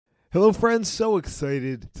Hello friends, so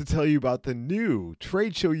excited to tell you about the new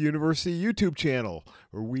Trade Show University YouTube channel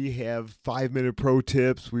where we have 5-minute pro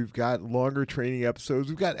tips, we've got longer training episodes,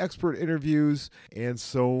 we've got expert interviews, and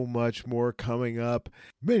so much more coming up.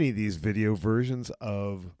 Many of these video versions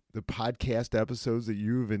of the podcast episodes that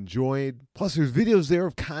you've enjoyed. Plus, there's videos there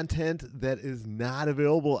of content that is not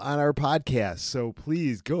available on our podcast. So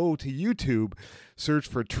please go to YouTube, search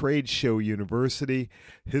for Trade Show University,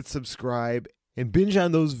 hit subscribe, and binge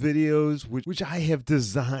on those videos, which I have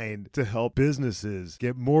designed to help businesses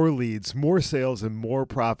get more leads, more sales, and more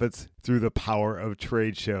profits through the power of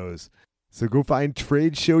trade shows. So go find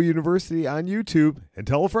Trade Show University on YouTube and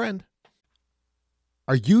tell a friend.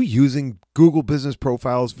 Are you using Google Business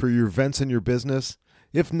Profiles for your events in your business?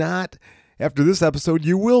 If not, after this episode,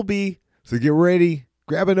 you will be. So get ready,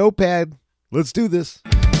 grab a notepad. Let's do this.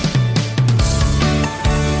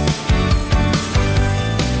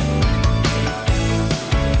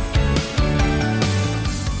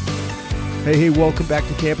 Hey, welcome back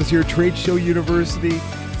to campus here at Trade Show University,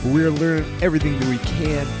 where we are learning everything that we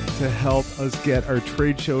can to help us get our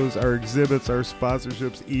trade shows, our exhibits, our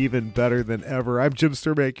sponsorships even better than ever. I'm Jim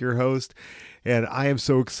Sturmack, your host, and I am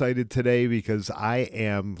so excited today because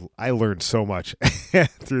I learned so much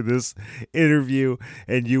through this interview,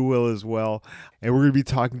 and you will as well. And we're going to be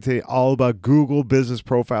talking today all about Google Business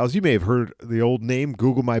Profiles. You may have heard the old name,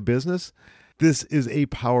 Google My Business. This is a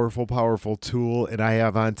powerful, powerful tool, and I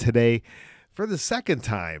have on today, for the second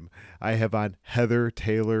time, I have on Heather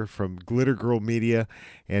Taylor from Glitter Girl Media,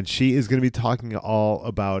 and she is going to be talking all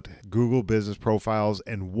about Google Business Profiles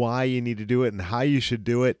and why you need to do it and how you should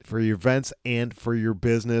do it for your events and for your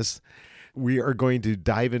business. We are going to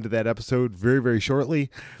dive into that episode very, very shortly.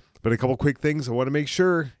 But a couple quick things. I want to make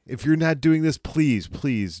sure if you're not doing this, please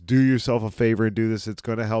do yourself a favor and do this. It's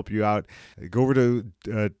going to help you out. Go over to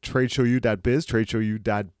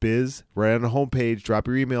tradeshowu.biz, right on the homepage, drop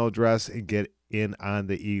your email address and get in on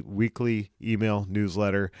the weekly email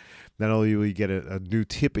newsletter. Not only will you get a new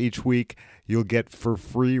tip each week, you'll get for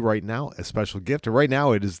free right now a special gift. And right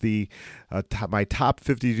now it is the my top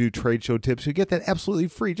 52 trade show tips. You get that absolutely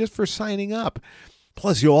free just for signing up.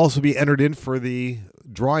 Plus, you'll also be entered in for the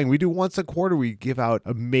drawing. We do once a quarter. We give out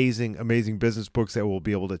amazing, amazing business books that will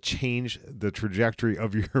be able to change the trajectory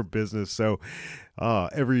of your business. So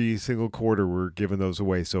every single quarter, we're giving those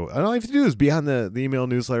away. So all you have to do is be on the email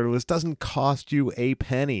newsletter list. Doesn't cost you a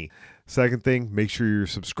penny. Second thing, make sure you're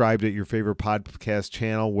subscribed at your favorite podcast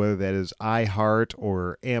channel, whether that is iHeart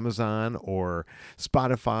or Amazon or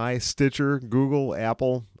Spotify, Stitcher, Google,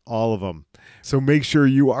 Apple, all of them. So make sure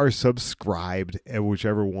you are subscribed at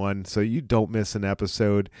whichever one so you don't miss an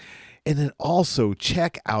episode. And then also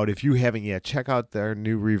check out, if you haven't yet, check out their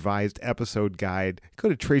new revised episode guide. Go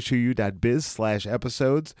to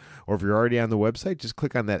tradeshowu.biz/episodes, or if you're already on the website, just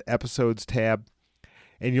click on that episodes tab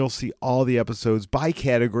and you'll see all the episodes by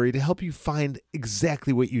category to help you find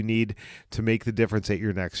exactly what you need to make the difference at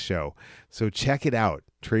your next show. So check it out,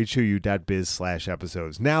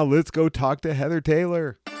 tradeshowu.biz/episodes. Now let's go talk to Heather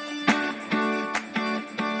Taylor.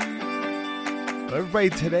 Everybody,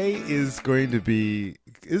 today is going to be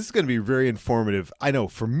very informative. I know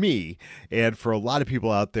for me and for a lot of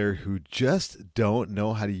people out there who just don't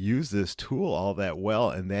know how to use this tool all that well,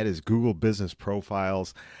 and that is Google Business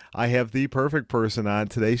Profiles. I have the perfect person on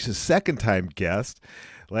today. She's a second-time guest.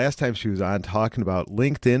 Last time she was on talking about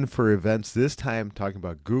LinkedIn for events. This time talking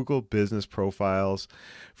about Google Business Profiles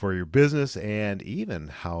for your business and even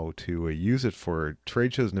how to use it for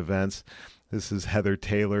trade shows and events. This is Heather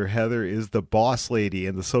Taylor. Heather is the boss lady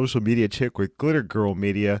and the social media chick with Glitter Girl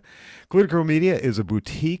Media. Glitter Girl Media is a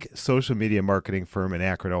boutique social media marketing firm in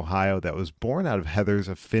Akron, Ohio that was born out of Heather's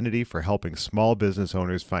affinity for helping small business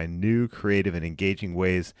owners find new, creative, and engaging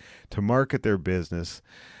ways to market their business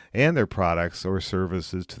and their products or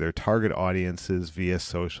services to their target audiences via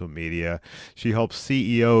social media. She helps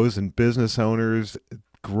CEOs and business owners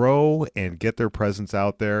grow and get their presence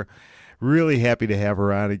out there. Really happy to have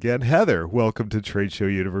her on again. Heather, welcome to Trade Show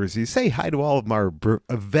University. Say hi to all of our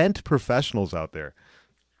event professionals out there.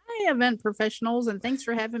 Hi, event professionals, and thanks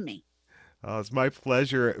for having me. It's my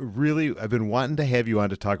pleasure. Really, I've been wanting to have you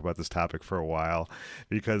on to talk about this topic for a while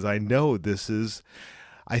because I know this is,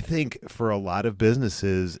 I think, for a lot of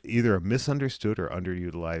businesses, either a misunderstood or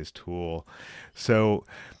underutilized tool. So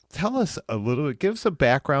tell us a little bit, give us a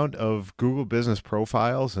background of Google Business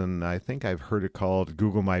Profiles, and I think I've heard it called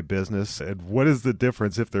Google My Business, and what is the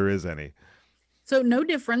difference if there is any? So no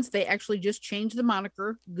difference. They actually just changed the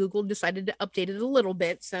moniker. Google decided to update it a little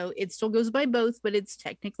bit. So it still goes by both, but it's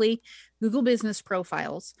technically Google Business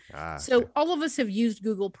Profiles. Okay. So all of us have used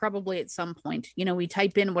Google probably at some point. We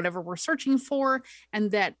type in whatever we're searching for,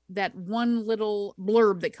 and that one little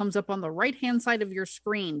blurb that comes up on the right-hand side of your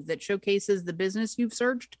screen that showcases the business you've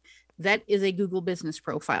searched, that is a Google Business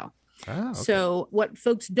Profile. Okay. So what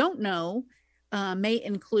folks don't know may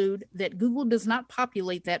include that Google does not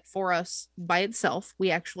populate that for us by itself. We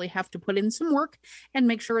actually have to put in some work and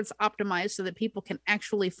make sure it's optimized so that people can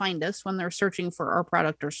actually find us when they're searching for our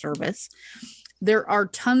product or service. There are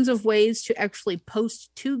tons of ways to actually post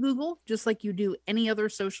to Google, just like you do any other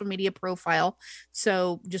social media profile.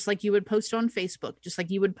 So just like you would post on Facebook, just like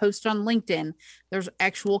you would post on LinkedIn, there's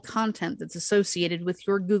actual content that's associated with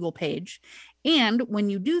your Google page. And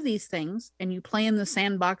when you do these things and you play in the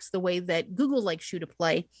sandbox the way that Google likes you to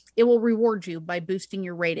play, it will reward you by boosting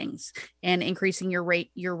your ratings and increasing your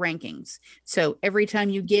rankings. So every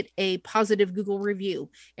time you get a positive Google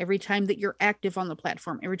review, every time that you're active on the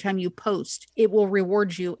platform, every time you post, it will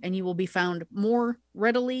reward you, and you will be found more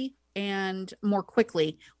readily and more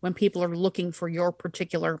quickly when people are looking for your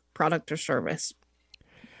particular product or service.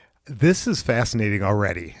 This is fascinating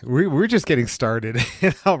already. We're just getting started.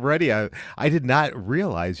 And already, I did not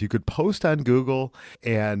realize you could post on Google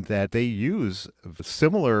and that they use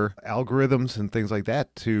similar algorithms and things like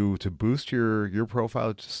that to boost your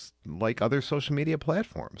profile, just like other social media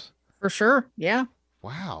platforms. For sure. Yeah.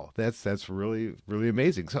 Wow, that's really really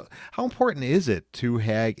amazing. So, how important is it to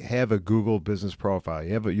have a Google business profile?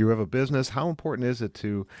 You have a business. How important is it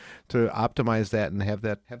to optimize that and have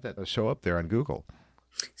that show up there on Google?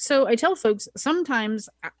 So I tell folks sometimes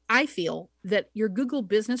I feel that your Google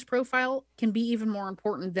business profile can be even more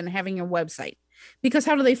important than having a website. Because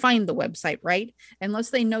how do they find the website, right? Unless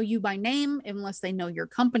they know you by name, unless they know your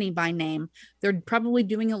company by name, they're probably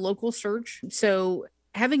doing a local search. So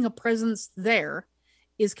having a presence there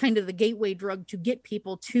is kind of the gateway drug to get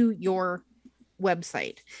people to your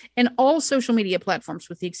website. And all social media platforms,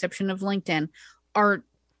 with the exception of LinkedIn, are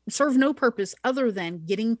serve no purpose other than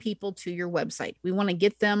getting people to your website. We want to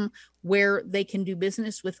get them where they can do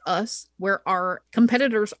business with us, where our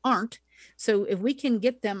competitors aren't. So if we can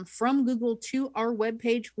get them from Google to our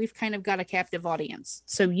webpage, we've kind of got a captive audience.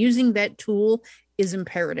 So using that tool is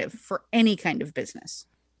imperative for any kind of business.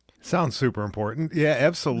 Sounds super important. Yeah,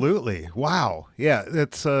 absolutely. Wow. Yeah,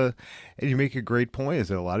 that's and you make a great point. Is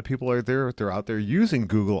that a lot of people are there? They're out there using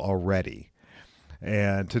Google already,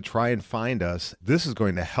 and to try and find us, this is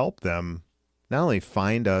going to help them not only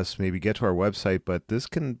find us, maybe get to our website, but this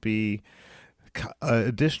can be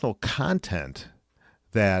additional content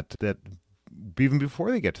that even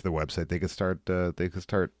before they get to the website, they could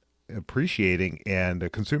start appreciating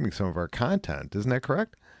and consuming some of our content. Isn't that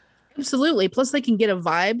correct? Absolutely. Plus, they can get a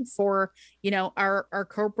vibe for, our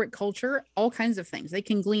corporate culture, all kinds of things. They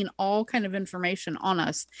can glean all kind of information on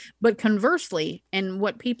us. But conversely, and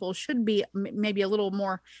what people should be maybe a little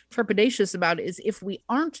more trepidatious about is if we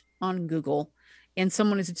aren't on Google and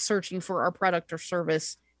someone is searching for our product or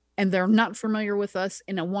service and they're not familiar with us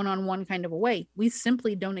in a one-on-one kind of a way, we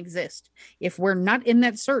simply don't exist. If we're not in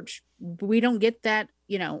that search, we don't get that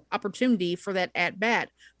opportunity for that at bat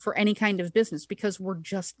for any kind of business because we're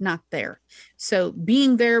just not there. So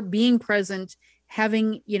being there, being present,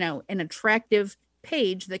 having, an attractive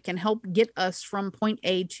page that can help get us from point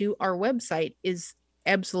A to our website is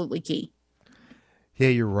absolutely key. Yeah,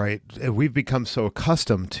 you're right. We've become so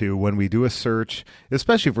accustomed to when we do a search,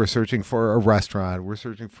 especially if we're searching for a restaurant, we're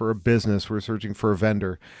searching for a business, we're searching for a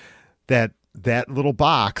vendor, that little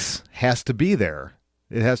box has to be there.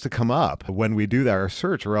 It has to come up when we do our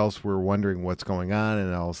search, or else we're wondering what's going on,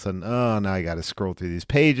 and all of a sudden, oh, now I got to scroll through these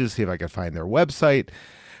pages, see if I can find their website.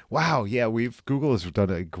 Wow, yeah, Google has done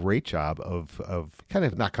a great job of kind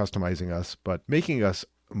of not customizing us, but making us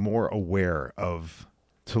more aware of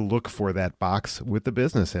to look for that box with the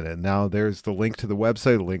business in it. Now there's the link to the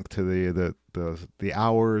website, link to the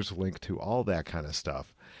hours, link to all that kind of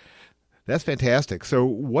stuff. That's fantastic. So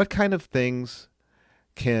what kind of things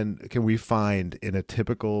can we find in a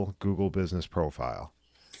typical Google business profile?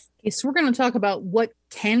 Okay, so we're going to talk about what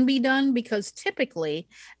can be done because typically,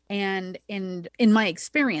 and in my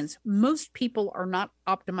experience, most people are not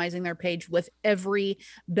optimizing their page with every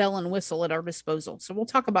bell and whistle at our disposal. So we'll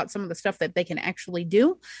talk about some of the stuff that they can actually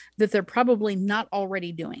do that they're probably not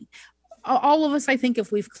already doing. All of us, I think,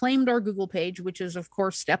 if we've claimed our Google page, which is, of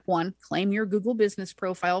course, step one, claim your Google business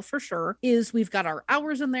profile for sure, is we've got our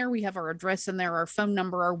hours in there, we have our address in there, our phone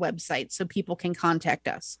number, our website, so people can contact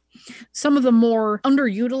us. Some of the more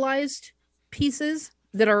underutilized pieces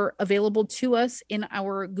that are available to us in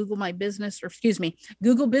our Google My Business, or excuse me,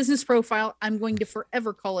 Google Business Profile. I'm going to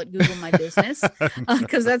forever call it Google My Business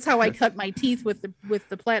because that's how I cut my teeth with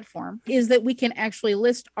the platform, is that we can actually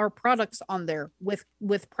list our products on there with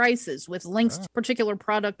prices, with links to particular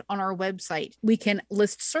product on our website. We can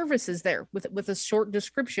list services there with a short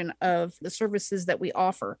description of the services that we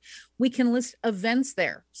offer. We can list events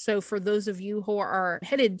there. So for those of you who are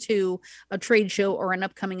headed to a trade show or an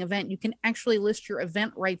upcoming event, you can actually list your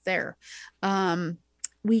event right there.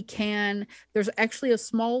 There's actually a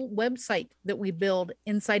small website that we build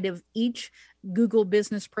inside of each Google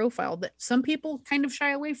Business Profile that some people kind of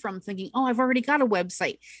shy away from, thinking, oh, I've already got a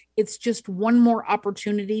website. It's just one more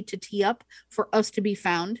opportunity to tee up for us to be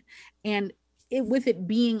found. And with it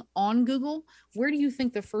being on Google, where do you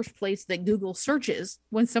think the first place that Google searches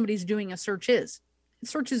when somebody's doing a search is? It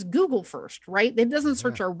searches Google first, right? It doesn't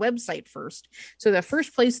search our website first. So the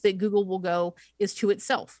first place that Google will go is to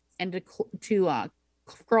itself and to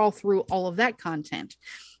crawl through all of that content.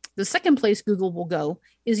 The second place Google will go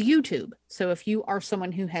is YouTube. So if you are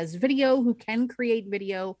someone who has video, who can create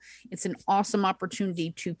video, it's an awesome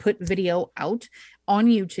opportunity to put video out on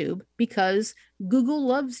YouTube, because Google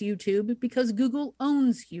loves YouTube, because Google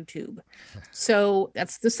owns YouTube. So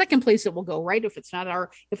that's the second place it will go, right? If it's not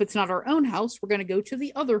our own house, we're going to go to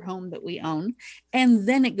the other home that we own, and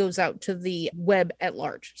then it goes out to the web at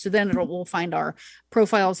large. So then we'll find our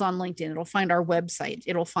profiles on LinkedIn. It'll find our website.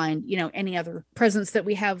 It'll find, any other presence that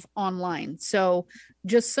we have online. So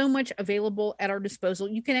just so much available at our disposal.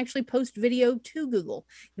 You can actually post video to Google.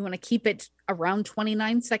 You want to keep it around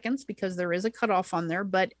 29 seconds because there is a cutoff on there,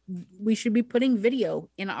 but we should be putting video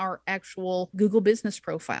in our actual Google Business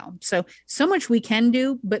Profile. So much we can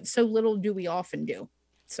do, but so little do we often do.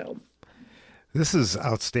 So this is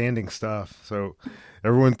outstanding stuff. So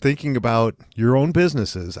everyone thinking about your own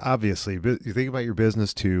businesses, obviously, but you think about your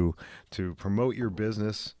business to promote your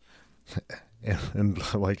business.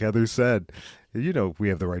 And like Heather said, we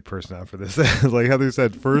have the right person on for this. Like Heather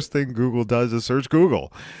said, first thing Google does is search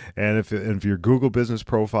Google. And if your Google Business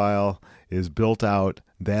Profile is built out,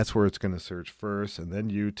 that's where it's going to search first, and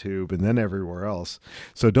then YouTube, and then everywhere else.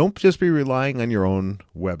 So don't just be relying on your own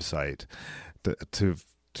website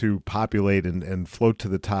to populate and float to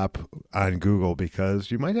the top on Google,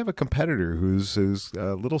 because you might have a competitor who's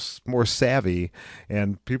a little more savvy,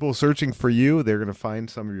 and people searching for you, they're going to find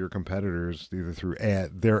some of your competitors either through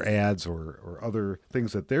their ads or other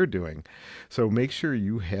things that they're doing. So make sure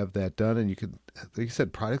you have that done, and you can, like you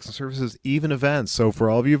said, products and services, even events. So for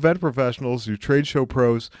all of you event professionals, you trade show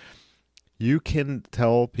pros, you can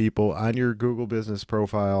tell people on your Google Business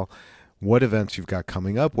Profile what events you've got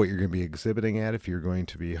coming up, what you're going to be exhibiting at, if you're going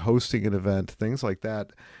to be hosting an event, things like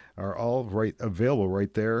that are all available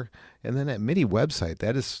right there. And then that mini website,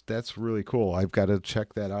 that's really cool. I've got to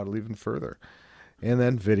check that out even further. And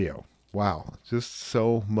then video. Wow, just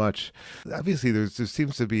so much. Obviously, there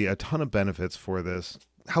seems to be a ton of benefits for this.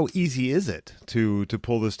 How easy is it to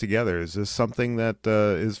pull this together? Is this something that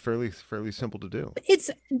is fairly simple to do?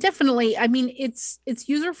 It's definitely, it's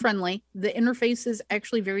user friendly. The interface is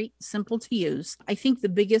actually very simple to use. I think the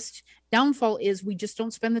biggest downfall is we just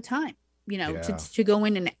don't spend the time, to go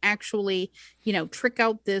in and actually, trick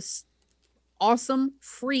out this awesome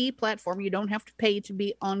free platform. You don't have to pay to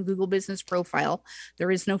be on Google Business Profile.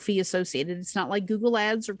 There is no fee associated. It's not like Google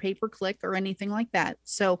Ads or pay-per-click or anything like that.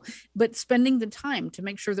 So, but spending the time to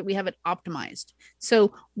make sure that we have it optimized.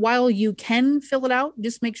 So while you can fill it out,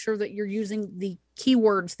 just make sure that you're using the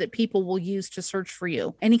keywords that people will use to search for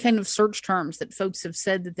you, any kind of search terms that folks have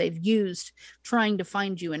said that they've used trying to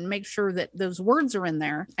find you, and make sure that those words are in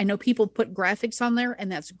there. I know people put graphics on there,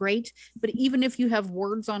 and that's great, but even if you have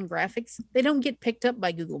words on graphics, they don't get picked up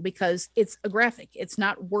by Google because it's a graphic. It's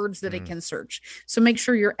not words that it can search. So make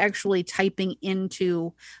sure you're actually typing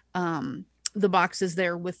into the boxes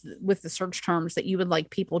there with the search terms that you would like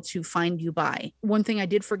people to find you by. One thing I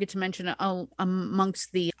did forget to mention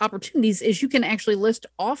amongst the opportunities is you can actually list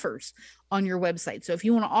offers on your website. So if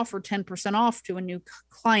you want to offer 10% off to a new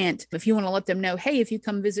client, if you want to let them know, hey, if you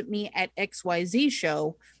come visit me at XYZ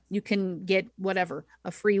show, you can get whatever,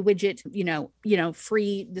 a free widget,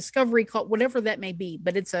 free discovery call, whatever that may be.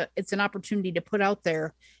 But it's an opportunity to put out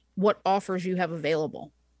there what offers you have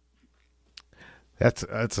available. That's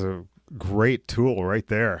a great tool right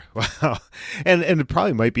there. Wow. And it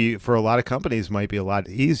probably might be, for a lot of companies, might be a lot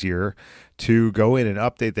easier to go in and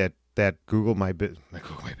update that Google My Business.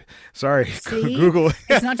 Sorry, See? Google.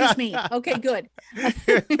 It's not just me. Okay, good.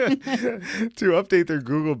 To update their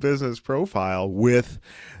Google Business Profile with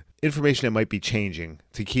information that might be changing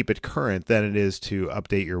to keep it current than it is to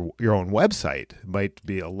update your own website. It might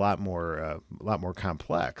be a lot more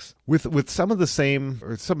complex with some of the same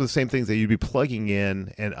things that you'd be plugging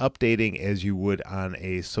in and updating as you would on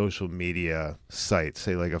a social media site,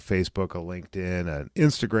 say like a Facebook, a LinkedIn, an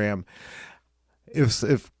Instagram.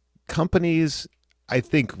 If companies, I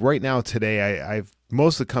think right now today, I've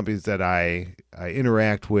most of the companies that I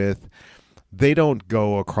interact with, they don't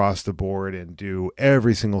go across the board and do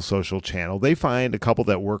every single social channel. They find a couple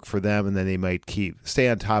that work for them, and then they might stay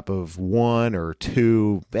on top of one or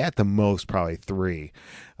two, at the most probably three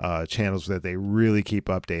channels that they really keep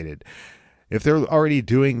updated. If they're already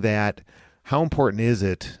doing that, how important is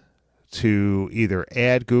it to either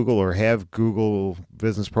add Google or have Google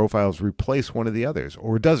Business Profiles replace one of the others,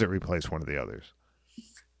 or does it replace one of the others?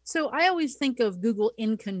 So I always think of Google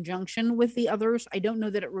in conjunction with the others. I don't know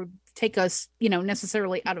that it would take us,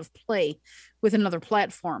 necessarily out of play with another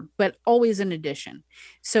platform, but always in addition.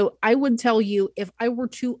 So I would tell you, if I were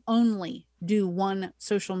to only do one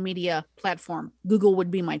social media platform, Google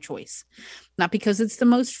would be my choice. Not because it's the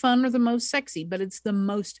most fun or the most sexy, but it's the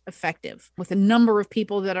most effective with a number of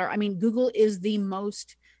people Google is the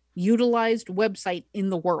most utilized website in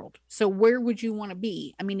the world. So where would you want to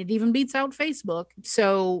be? It even beats out Facebook.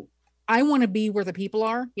 So I want to be where the people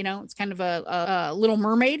are. It's kind of a Little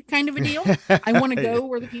Mermaid kind of a deal. I want to go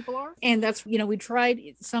where the people are. And that's, we tried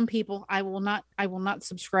some people, I will not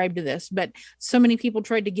subscribe to this, but so many people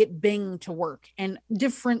tried to get Bing to work and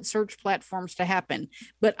different search platforms to happen.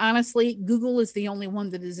 But honestly, Google is the only one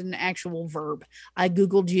that is an actual verb. I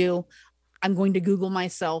Googled you. I'm going to Google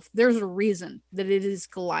myself. There's a reason that it is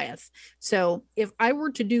Goliath. So if I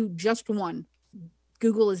were to do just one,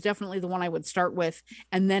 Google is definitely the one I would start with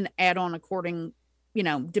and then add on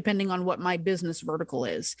depending on what my business vertical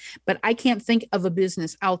is. But I can't think of a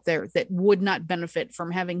business out there that would not benefit from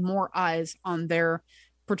having more eyes on their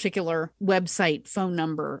particular website, phone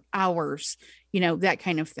number, hours, that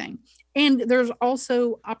kind of thing. And there's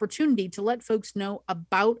also opportunity to let folks know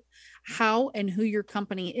about how and who your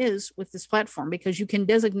company is with this platform, because you can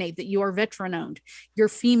designate that you are veteran owned, you're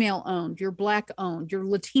female owned, you're Black owned, you're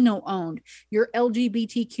Latino owned, you're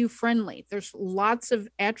LGBTQ friendly. There's lots of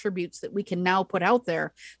attributes that we can now put out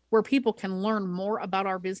there where people can learn more about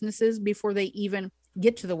our businesses before they even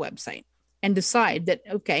get to the website and decide that,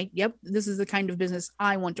 okay, yep, this is the kind of business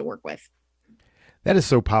I want to work with. That is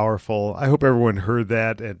so powerful. I hope everyone heard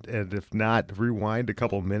that, and if not, rewind a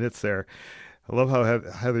couple minutes there. I love how,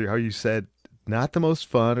 Heather, how you said not the most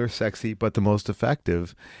fun or sexy, but the most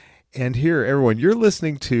effective. And here, everyone, you're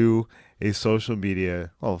listening to a social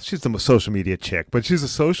media, well, she's the social media chick, but she's a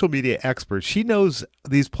social media expert. She knows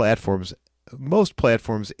these platforms, most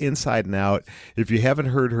platforms inside and out. If you haven't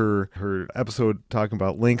heard her episode talking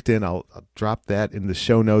about LinkedIn, I'll drop that in the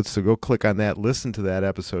show notes. So go click on that, listen to that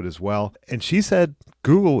episode as well. And she said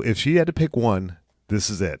Google, if she had to pick one, this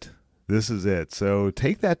is it. This is it. So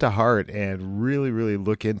take that to heart and really, really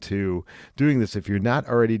look into doing this if you're not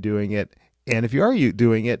already doing it. And if you are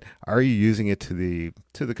doing it, are you using it to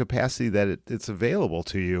the capacity that it's available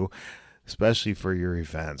to you? Especially for your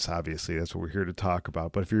events. Obviously, that's what we're here to talk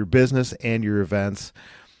about. But for your business and your events,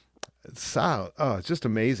 it's just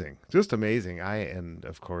amazing. Just amazing. And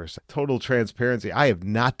of course, total transparency. I have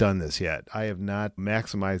not done this yet. I have not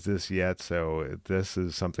maximized this yet. So this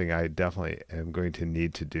is something I definitely am going to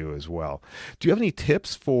need to do as well. Do you have any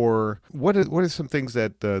tips for what are some things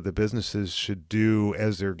that the businesses should do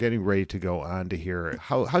as they're getting ready to go on to here?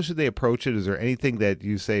 How should they approach it? Is there anything that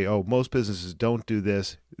you say, oh, most businesses don't do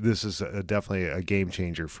this? This is definitely a game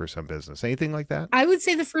changer for some business. Anything like that? I would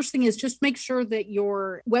say the first thing is just make sure that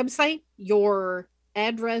your website, your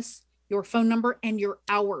address, your phone number, and your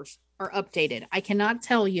hours are updated. I cannot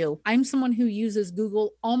tell you, I'm someone who uses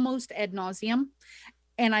Google almost ad nauseum.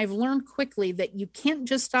 And I've learned quickly that you can't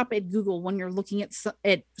just stop at Google when you're looking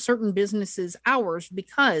at certain businesses' hours,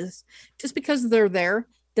 because just because they're there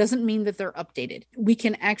doesn't mean that they're updated. We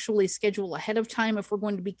can actually schedule ahead of time. If we're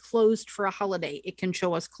going to be closed for a holiday, it can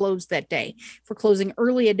show us closed that day. If we're closing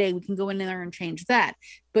early a day, we can go in there and change that.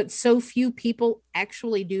 But so few people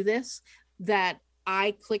actually do this that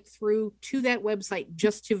I click through to that website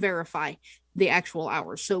just to verify the actual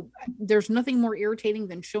hours. So there's nothing more irritating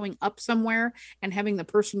than showing up somewhere and having the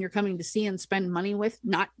person you're coming to see and spend money with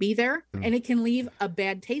not be there. And it can leave a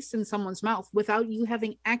bad taste in someone's mouth without you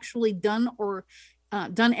having actually done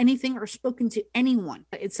anything or spoken to anyone.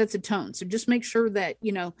 It sets a tone. So just make sure that,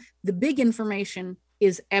 the big information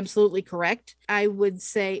is absolutely correct. I would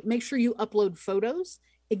say make sure you upload photos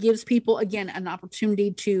It gives people, again, an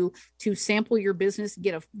opportunity to sample your business,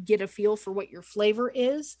 get a feel for what your flavor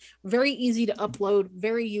is. Very easy to upload,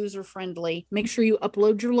 very user friendly. Make sure you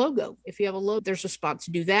upload your logo. If you have a logo, there's a spot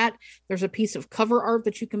to do that. There's a piece of cover art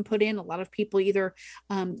that you can put in. A lot of people either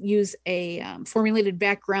use a formulated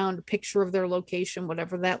background, picture of their location,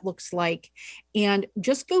 whatever that looks like. And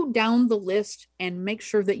just go down the list and make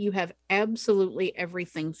sure that you have absolutely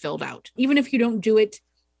everything filled out. Even if you don't do it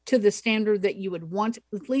to the standard that you would want,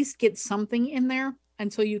 at least get something in there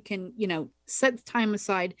until you can, set time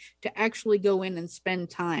aside to actually go in and spend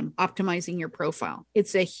time optimizing your profile.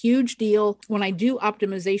 It's a huge deal. When I do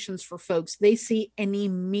optimizations for folks, they see an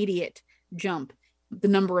immediate jump, the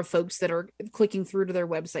number of folks that are clicking through to their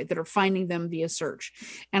website, that are finding them via search.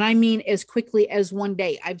 And I mean, as quickly as one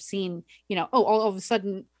day, I've seen, all of a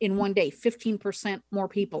sudden in one day, 15% more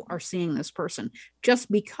people are seeing this person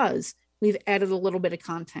just because we've added a little bit of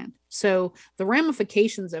content. So the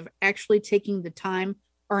ramifications of actually taking the time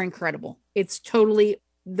are incredible. It's totally,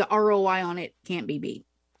 the ROI on it can't be beat.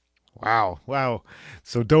 Wow.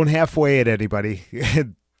 So don't halfway it, anybody.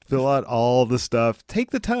 Fill out all the stuff.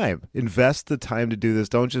 Take the time. Invest the time to do this.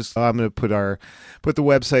 Don't just, I'm going to put the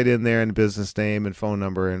website in there and business name and phone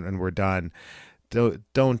number and we're done.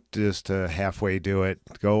 Don't just halfway do it.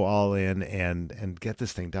 Go all in and get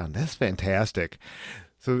this thing done. That's fantastic.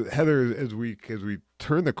 So Heather, as we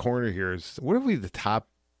turn the corner here, what are the top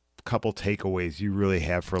couple takeaways you really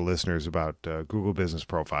have for listeners about Google Business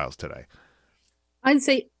Profiles today? I'd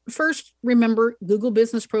say first, remember Google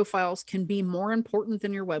Business Profiles can be more important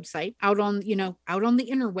than your website. Out on the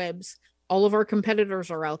interwebs, all of our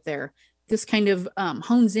competitors are out there. This kind of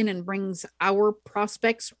hones in and brings our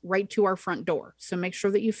prospects right to our front door. So make sure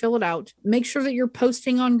that you fill it out. Make sure that you're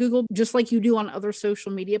posting on Google just like you do on other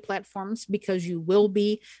social media platforms, because you will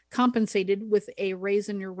be compensated with a raise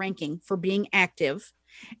in your ranking for being active.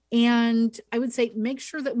 And I would say make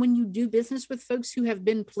sure that when you do business with folks who have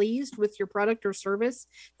been pleased with your product or service,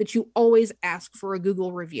 that you always ask for a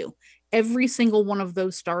Google review. Every single one of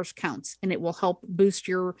those stars counts, and it will help boost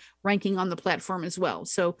your ranking on the platform as well.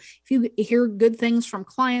 So if you hear good things from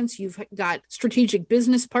clients, you've got strategic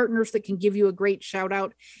business partners that can give you a great shout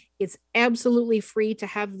out. It's absolutely free to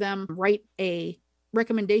have them write a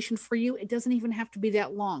recommendation for you. It doesn't even have to be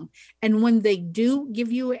that long. And when they do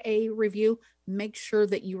give you a review, make sure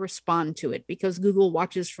that you respond to it, because Google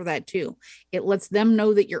watches for that too. It lets them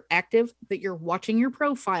know that you're active, that you're watching your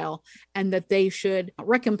profile, and that they should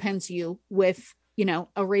recompense you with,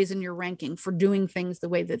 a raise in your ranking for doing things the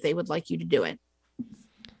way that they would like you to do it.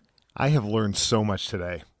 I have learned so much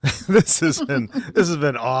today. This has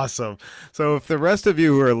been awesome. So if the rest of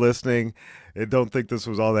you who are listening and don't think this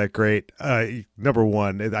was all that great, number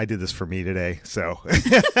one, I did this for me today. So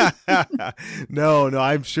no,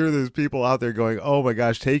 I'm sure there's people out there going, oh my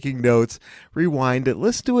gosh, taking notes, rewind it,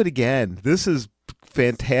 let's do it again. This is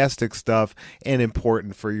fantastic stuff and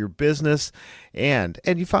important for your business. And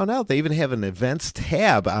you found out they even have an events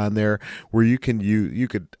tab on there where you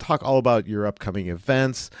could talk all about your upcoming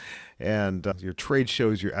events and your trade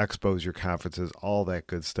shows, your expos, your conferences, all that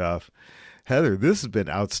good stuff. Heather, this has been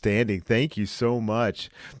outstanding. Thank you so much.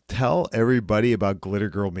 Tell everybody about Glitter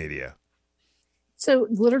Girl Media. So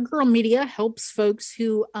Glitter Girl Media helps folks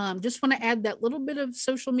who just want to add that little bit of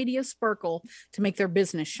social media sparkle to make their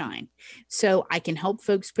business shine. So I can help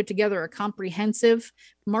folks put together a comprehensive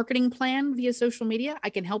marketing plan via social media.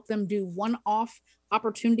 I can help them do one-off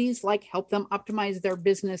opportunities, like help them optimize their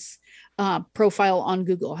business profile on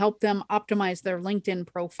Google, help them optimize their LinkedIn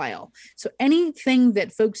profile. So anything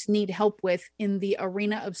that folks need help with in the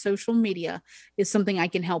arena of social media is something I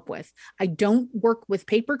can help with. I don't work with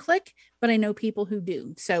pay-per-click, but I know people who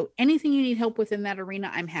do. So anything you need help with in that arena,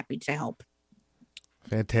 I'm happy to help.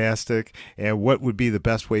 Fantastic. And what would be the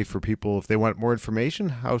best way for people, if they want more information,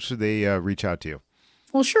 how should they reach out to you?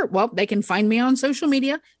 Well, sure. Well, they can find me on social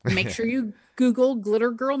media. Make sure you Google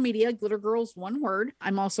Glitter Girl Media. Glitter Girl's one word.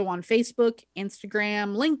 I'm also on Facebook,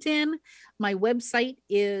 Instagram, LinkedIn. My website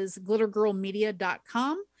is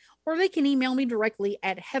glittergirlmedia.com, or they can email me directly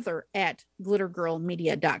at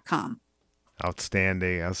heather@glittergirlmedia.com.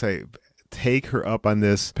 Outstanding. I'll say, take her up on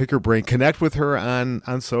this, pick her brain, connect with her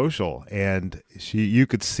on social, and you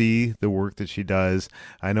could see the work that she does.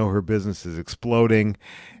 I know her business is exploding,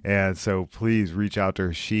 and so please reach out to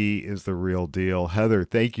her. She is the real deal. Heather,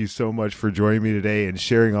 thank you so much for joining me today and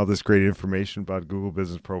sharing all this great information about Google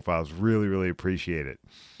Business Profiles. Really, really appreciate it.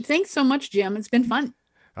 Thanks so much, Jim. It's been fun.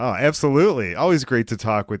 Oh, absolutely. Always great to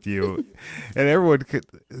talk with you. And everyone, could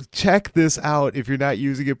check this out. If you're not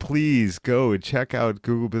using it, please go and check out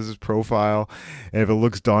Google Business Profile. And if it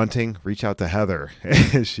looks daunting, reach out to Heather.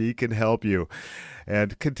 She can help you.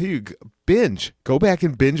 and continue binge. Go back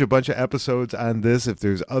and binge a bunch of episodes on this. If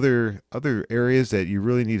there's other areas that you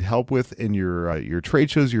really need help with in your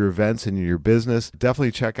trade shows, your events, and your business,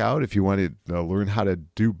 definitely check out. If you want to learn how to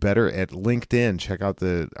do better at LinkedIn, check out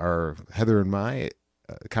our Heather and my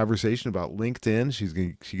conversation about LinkedIn.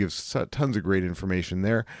 She gives tons of great information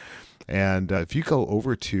there. And if you go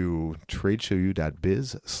over to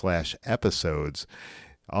tradeshowyou.biz/episodes,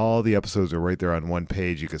 all the episodes are right there on one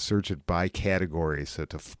page. You can search it by category so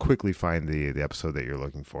to quickly find the episode that you're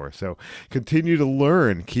looking for. So continue to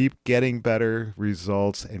learn, keep getting better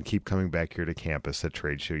results, and keep coming back here to campus at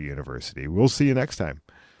Trade Show University. We'll see you next time.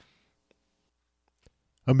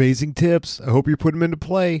 Amazing tips. I hope you put them into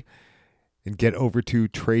play. And get over to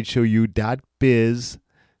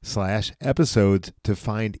tradeshowyou.biz/episodes to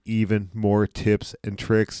find even more tips and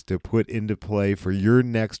tricks to put into play for your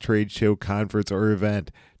next trade show, conference, or event.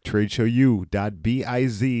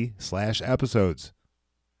 tradeshowyou.biz/episodes.